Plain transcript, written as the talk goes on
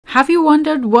Have you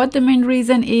wondered what the main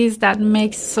reason is that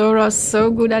makes Sora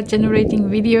so good at generating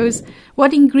videos?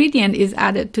 What ingredient is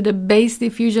added to the base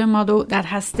diffusion model that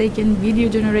has taken video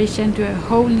generation to a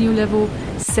whole new level,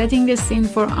 setting the scene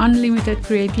for unlimited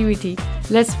creativity?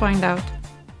 Let's find out.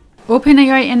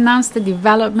 OpenAI announced the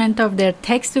development of their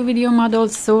text-to-video model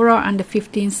Sora on the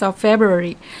 15th of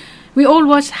February. We all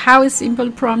watched how a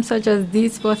simple prompt such as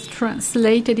this was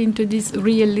translated into this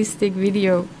realistic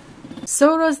video.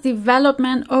 Sora's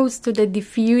development owes to the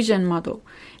diffusion model.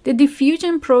 The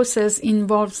diffusion process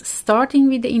involves starting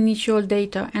with the initial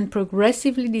data and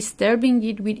progressively disturbing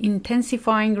it with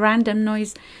intensifying random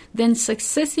noise, then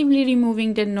successively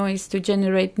removing the noise to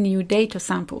generate new data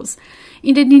samples.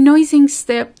 In the denoising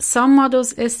step, some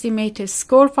models estimate a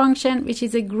score function, which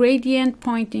is a gradient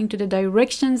pointing to the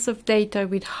directions of data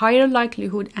with higher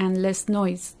likelihood and less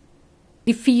noise.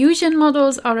 Diffusion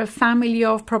models are a family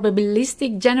of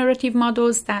probabilistic generative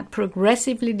models that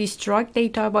progressively destruct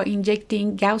data by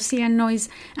injecting Gaussian noise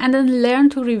and then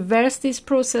learn to reverse this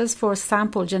process for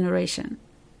sample generation.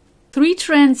 Three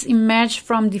trends emerge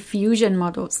from diffusion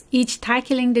models, each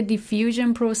tackling the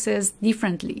diffusion process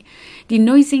differently: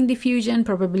 denoising diffusion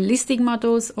probabilistic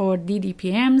models or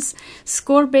DDPMs,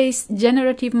 score-based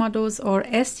generative models or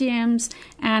SGMs,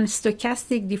 and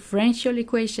stochastic differential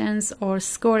equations or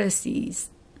SCOREs.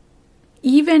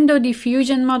 Even though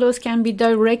diffusion models can be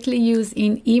directly used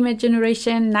in image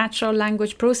generation, natural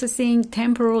language processing,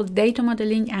 temporal data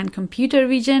modeling, and computer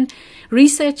vision,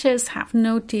 researchers have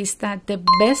noticed that the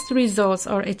best results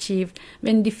are achieved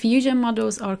when diffusion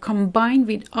models are combined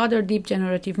with other deep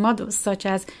generative models such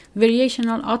as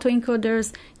variational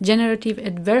autoencoders, generative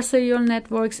adversarial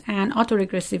networks, and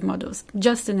autoregressive models,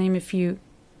 just to name a few.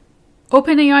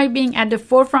 OpenAI, being at the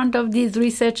forefront of these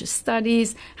research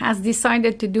studies, has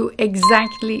decided to do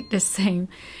exactly the same,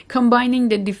 combining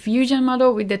the diffusion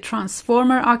model with the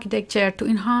transformer architecture to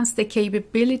enhance the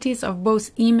capabilities of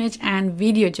both image and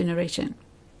video generation.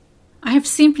 I have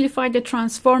simplified the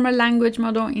transformer language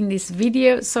model in this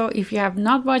video, so if you have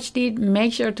not watched it,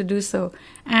 make sure to do so.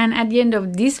 And at the end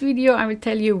of this video, I will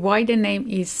tell you why the name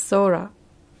is Sora.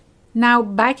 Now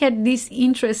back at this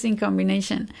interesting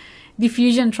combination.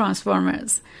 Diffusion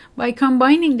transformers. By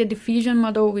combining the diffusion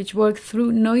model, which works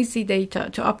through noisy data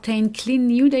to obtain clean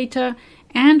new data,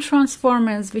 and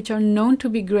transformers, which are known to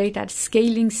be great at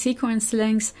scaling sequence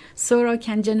lengths, Sora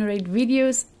can generate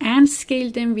videos and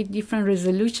scale them with different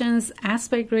resolutions,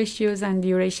 aspect ratios, and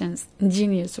durations.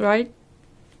 Genius, right?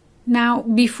 Now,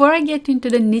 before I get into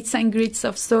the nits and grits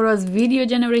of Sora's video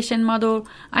generation model,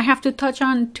 I have to touch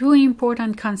on two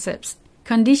important concepts: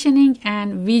 conditioning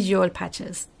and visual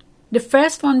patches. The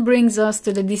first one brings us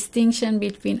to the distinction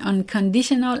between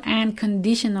unconditional and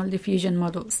conditional diffusion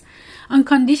models.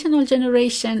 Unconditional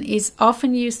generation is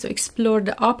often used to explore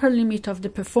the upper limit of the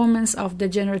performance of the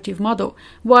generative model,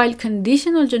 while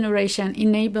conditional generation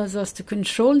enables us to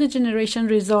control the generation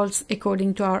results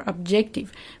according to our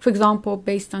objective, for example,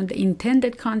 based on the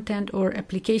intended content or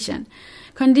application.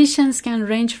 Conditions can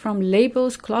range from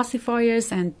labels,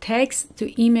 classifiers, and text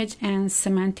to image and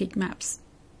semantic maps.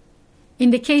 In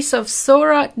the case of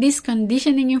Sora, this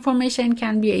conditioning information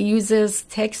can be a user's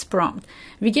text prompt.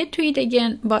 We get to it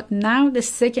again, but now the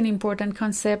second important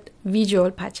concept: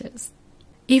 visual patches.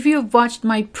 If you've watched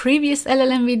my previous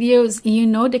LLM videos, you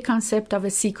know the concept of a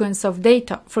sequence of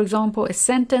data. For example, a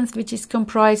sentence which is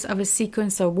comprised of a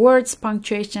sequence of words,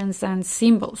 punctuations, and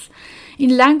symbols.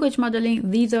 In language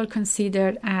modeling, these are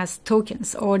considered as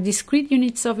tokens or discrete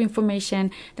units of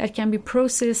information that can be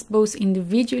processed both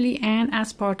individually and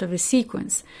as part of a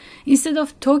sequence. Instead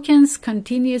of tokens,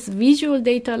 continuous visual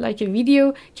data like a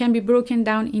video can be broken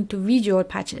down into visual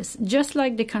patches, just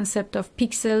like the concept of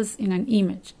pixels in an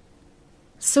image.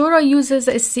 Sora uses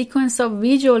a sequence of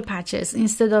visual patches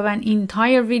instead of an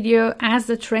entire video as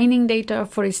the training data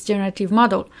for its generative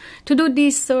model. To do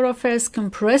this, Sora first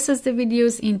compresses the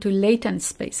videos into latent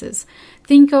spaces.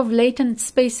 Think of latent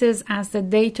spaces as the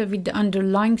data with the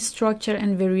underlying structure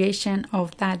and variation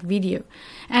of that video,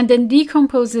 and then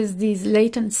decomposes these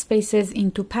latent spaces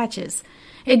into patches.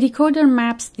 A decoder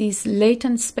maps these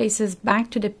latent spaces back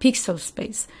to the pixel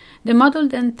space. The model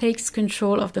then takes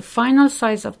control of the final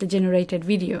size of the generated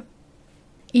video.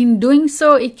 In doing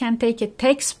so, it can take a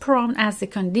text prompt as the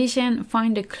condition,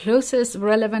 find the closest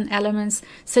relevant elements,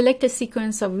 select a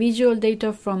sequence of visual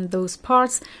data from those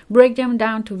parts, break them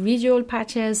down to visual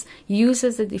patches,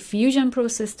 uses the diffusion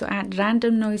process to add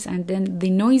random noise and then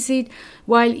denoise it,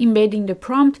 while embedding the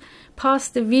prompt, pass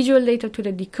the visual data to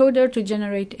the decoder to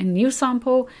generate a new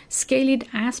sample, scale it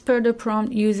as per the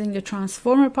prompt using the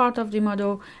transformer part of the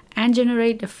model, and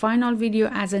generate the final video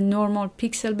as a normal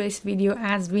pixel-based video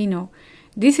as we know.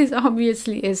 This is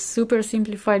obviously a super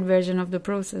simplified version of the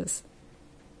process.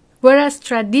 Whereas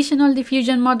traditional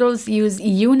diffusion models use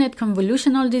unit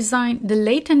convolutional design, the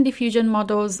latent diffusion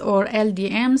models, or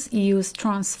LDMs, use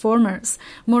transformers,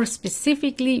 more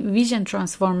specifically vision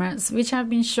transformers, which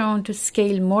have been shown to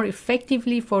scale more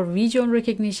effectively for visual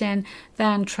recognition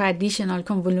than traditional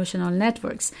convolutional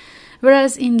networks.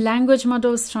 Whereas in language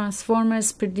models,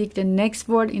 transformers predict the next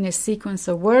word in a sequence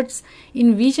of words,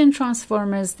 in vision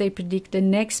transformers, they predict the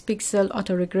next pixel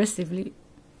autoregressively.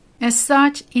 As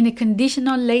such, in a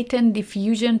conditional latent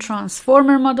diffusion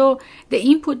transformer model, the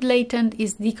input latent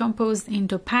is decomposed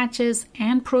into patches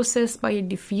and processed by a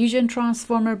diffusion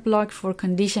transformer block for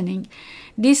conditioning.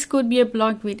 This could be a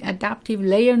block with adaptive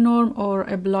layer norm, or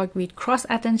a block with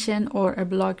cross-attention, or a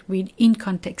block with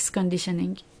in-context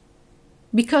conditioning.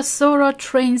 Because Sora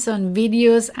trains on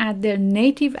videos at their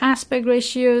native aspect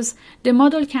ratios, the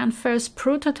model can first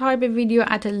prototype a video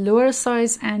at a lower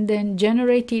size and then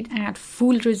generate it at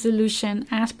full resolution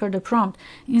as per the prompt,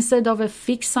 instead of a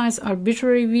fixed size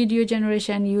arbitrary video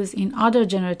generation used in other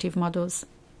generative models.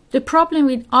 The problem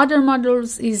with other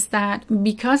models is that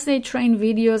because they train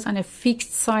videos on a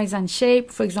fixed size and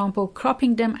shape, for example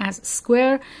cropping them as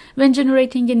square, when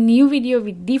generating a new video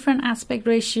with different aspect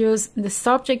ratios, the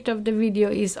subject of the video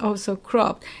is also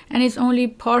cropped and is only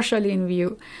partially in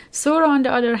view. Sora, on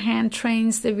the other hand,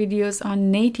 trains the videos on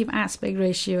native aspect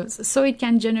ratios, so it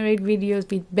can generate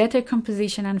videos with better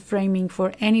composition and framing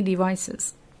for any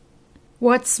devices.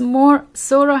 What's more,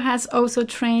 Sora has also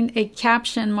trained a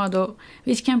caption model,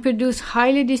 which can produce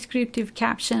highly descriptive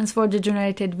captions for the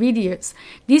generated videos.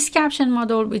 This caption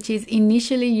model, which is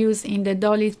initially used in the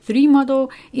DALL-E 3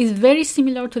 model, is very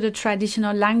similar to the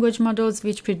traditional language models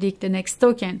which predict the next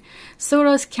token.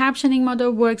 Sora's captioning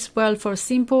model works well for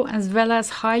simple as well as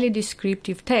highly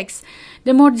descriptive text.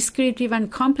 The more descriptive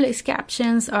and complex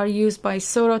captions are used by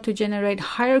Sora to generate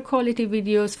higher quality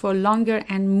videos for longer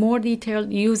and more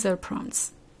detailed user prompts.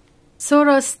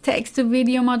 Sora's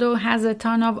text-to-video model has a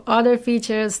ton of other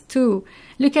features too.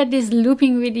 Look at this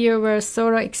looping video where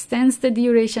Sora extends the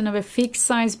duration of a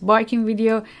fixed-size barking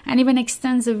video and even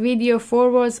extends the video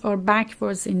forwards or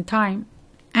backwards in time.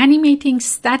 Animating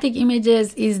static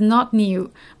images is not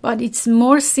new, but it's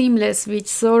more seamless with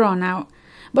Sora now.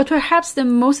 But perhaps the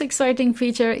most exciting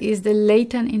feature is the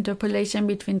latent interpolation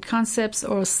between concepts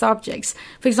or subjects.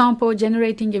 For example,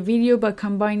 generating a video by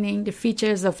combining the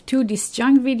features of two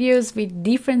disjunct videos with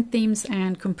different themes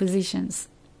and compositions.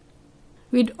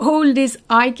 With all these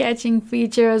eye-catching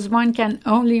features, one can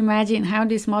only imagine how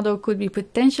this model could be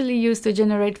potentially used to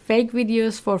generate fake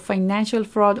videos for financial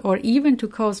fraud or even to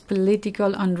cause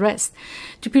political unrest.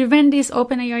 To prevent this,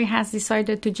 OpenAI has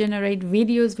decided to generate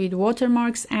videos with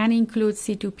watermarks and include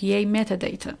C2PA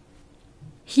metadata.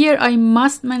 Here I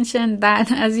must mention that,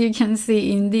 as you can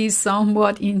see in these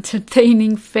somewhat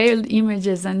entertaining failed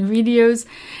images and videos,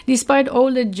 despite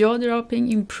all the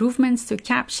jaw-dropping improvements to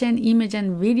caption, image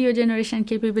and video generation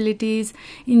capabilities,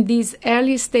 in these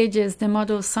early stages the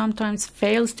model sometimes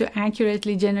fails to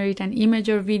accurately generate an image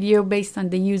or video based on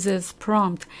the user's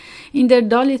prompt. In their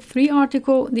DALL-E 3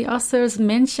 article, the authors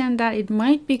mentioned that it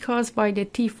might be caused by the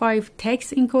T5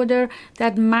 text encoder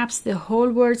that maps the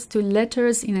whole words to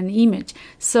letters in an image.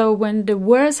 So when the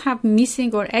words have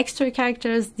missing or extra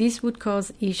characters, this would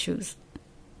cause issues.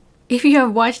 If you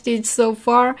have watched it so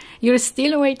far, you're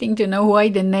still waiting to know why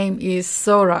the name is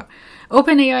Sora.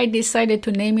 OpenAI decided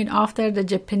to name it after the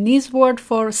Japanese word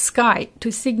for sky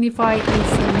to signify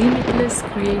its limitless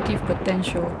creative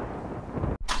potential.